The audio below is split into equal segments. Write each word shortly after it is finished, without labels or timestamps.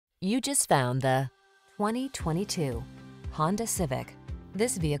You just found the 2022 Honda Civic.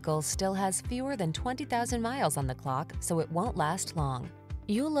 This vehicle still has fewer than 20,000 miles on the clock, so it won't last long.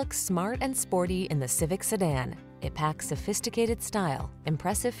 You'll look smart and sporty in the Civic sedan. It packs sophisticated style,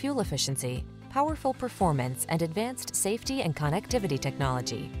 impressive fuel efficiency, powerful performance, and advanced safety and connectivity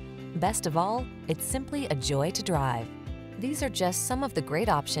technology. Best of all, it's simply a joy to drive. These are just some of the great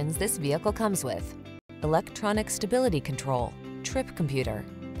options this vehicle comes with: electronic stability control, trip computer,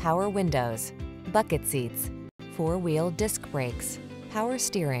 power windows, bucket seats, four-wheel disc brakes, power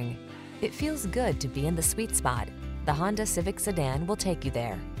steering. It feels good to be in the sweet spot. The Honda Civic sedan will take you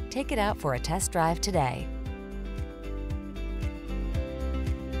there. Take it out for a test drive today.